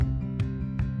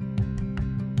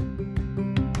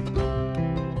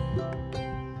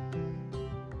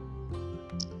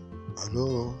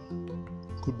Hello,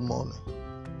 good morning.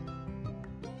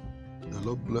 The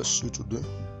Lord bless you today.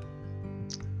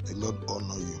 The Lord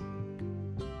honor you.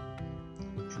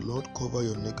 The Lord cover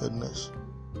your nakedness.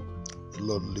 The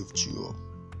Lord lift you up.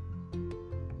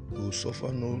 You will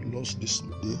suffer no loss this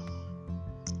day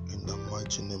in the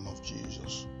mighty name of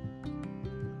Jesus.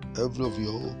 Every of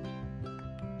your hope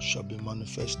shall be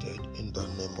manifested in the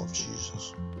name of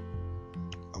Jesus.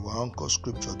 Our anchor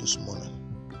scripture this morning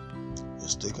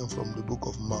is taken from the book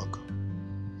of Mark,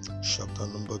 chapter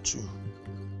number 2,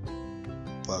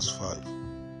 verse 5.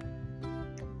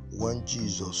 When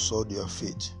Jesus saw their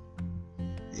faith,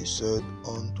 he said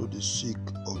unto the sick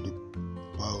of the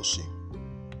palsy,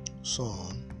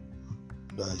 Son,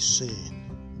 thy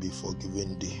sin be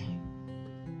forgiven thee.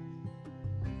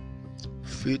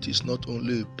 Faith is not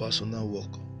only a personal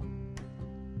work,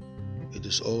 it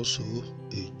is also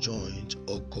a joint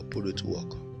or corporate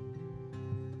work.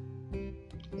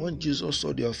 When Jesus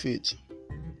saw their faith,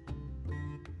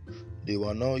 they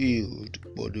were now healed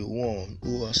by the one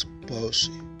who has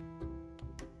palsy.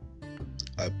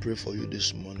 I pray for you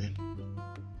this morning.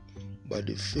 By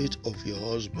the faith of your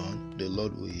husband, the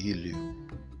Lord will heal you.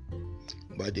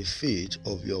 By the faith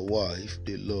of your wife,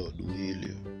 the Lord will heal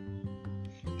you.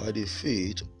 By the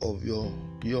faith of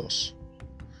yours,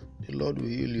 the Lord will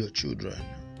heal your children.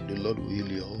 The Lord will heal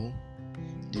your home.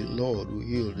 The Lord will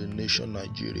heal the nation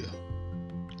Nigeria.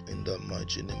 In the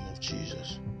mighty name of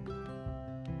Jesus.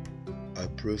 I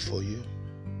pray for you.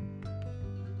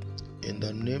 In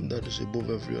the name that is above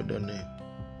every other name,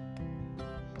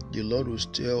 the Lord will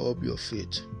stir up your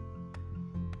faith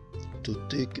to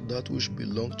take that which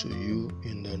belongs to you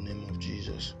in the name of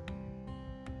Jesus.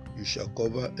 You shall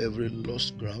cover every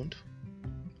lost ground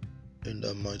in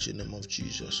the mighty name of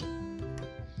Jesus.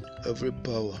 Every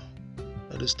power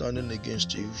that is standing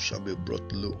against you shall be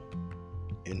brought low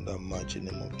in the mighty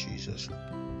name of Jesus.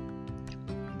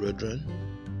 Brethren,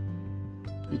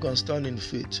 you can stand in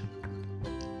faith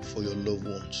for your loved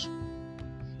ones.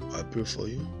 I pray for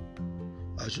you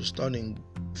as you stand in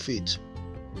faith,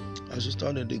 as you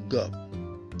stand in the gap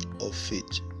of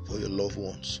faith for your loved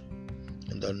ones.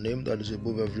 In the name that is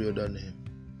above every other name,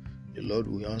 the Lord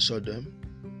will answer them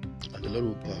and the Lord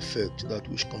will perfect that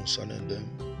which concerns them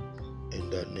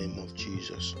in the name of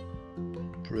Jesus.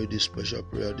 Pray this special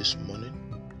prayer this morning.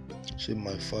 Say,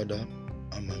 my Father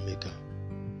and my Maker,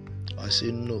 I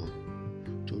say no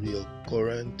to the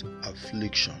current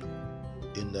affliction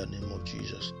in the name of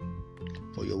Jesus.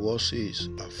 For your word says,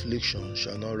 affliction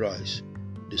shall not rise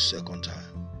the second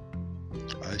time.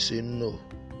 I say no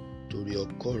to the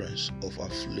occurrence of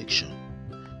affliction.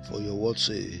 For your word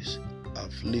says,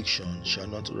 affliction shall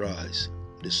not rise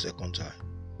the second time.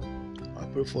 I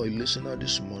pray for a listener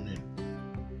this morning.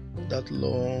 That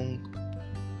long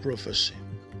prophecy,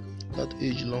 that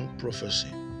age-long prophecy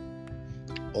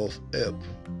of help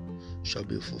shall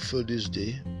be fulfilled this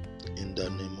day in the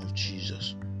name of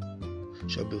Jesus.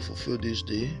 Shall be fulfilled this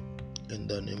day in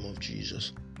the name of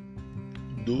Jesus.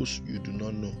 Those you do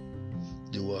not know,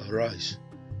 they will arise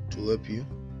to help you,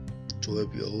 to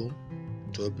help your home,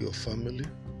 to help your family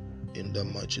in the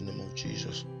mighty name of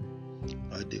Jesus.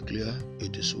 I declare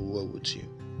it is well with you.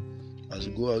 As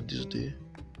you go out this day,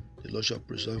 the Lord shall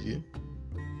preserve you,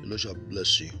 the Lord shall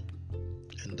bless you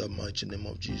in the mighty name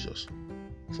of Jesus.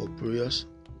 For prayers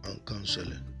and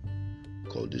counseling,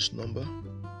 call this number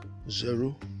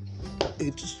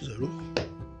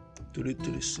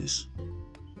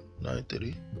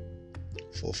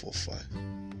 080-336-93445,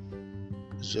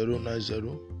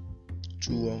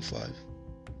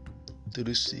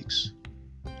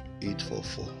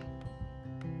 090-215-36844.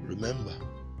 Remember,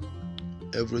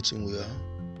 everything we are,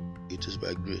 it is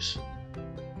by grace.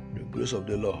 The grace of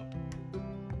the Lord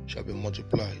shall be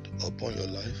multiplied upon your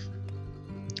life,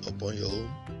 upon your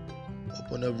home,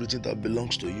 upon everything that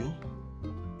belongs to you,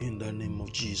 in the name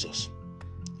of Jesus.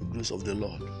 The grace of the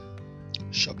Lord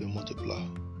shall be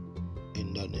multiplied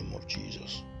in the name of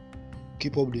Jesus.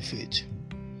 Keep up the faith.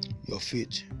 Your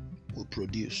faith will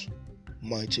produce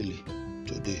mightily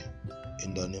today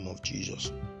in the name of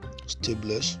Jesus. Stay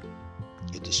blessed.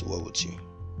 It is well with you.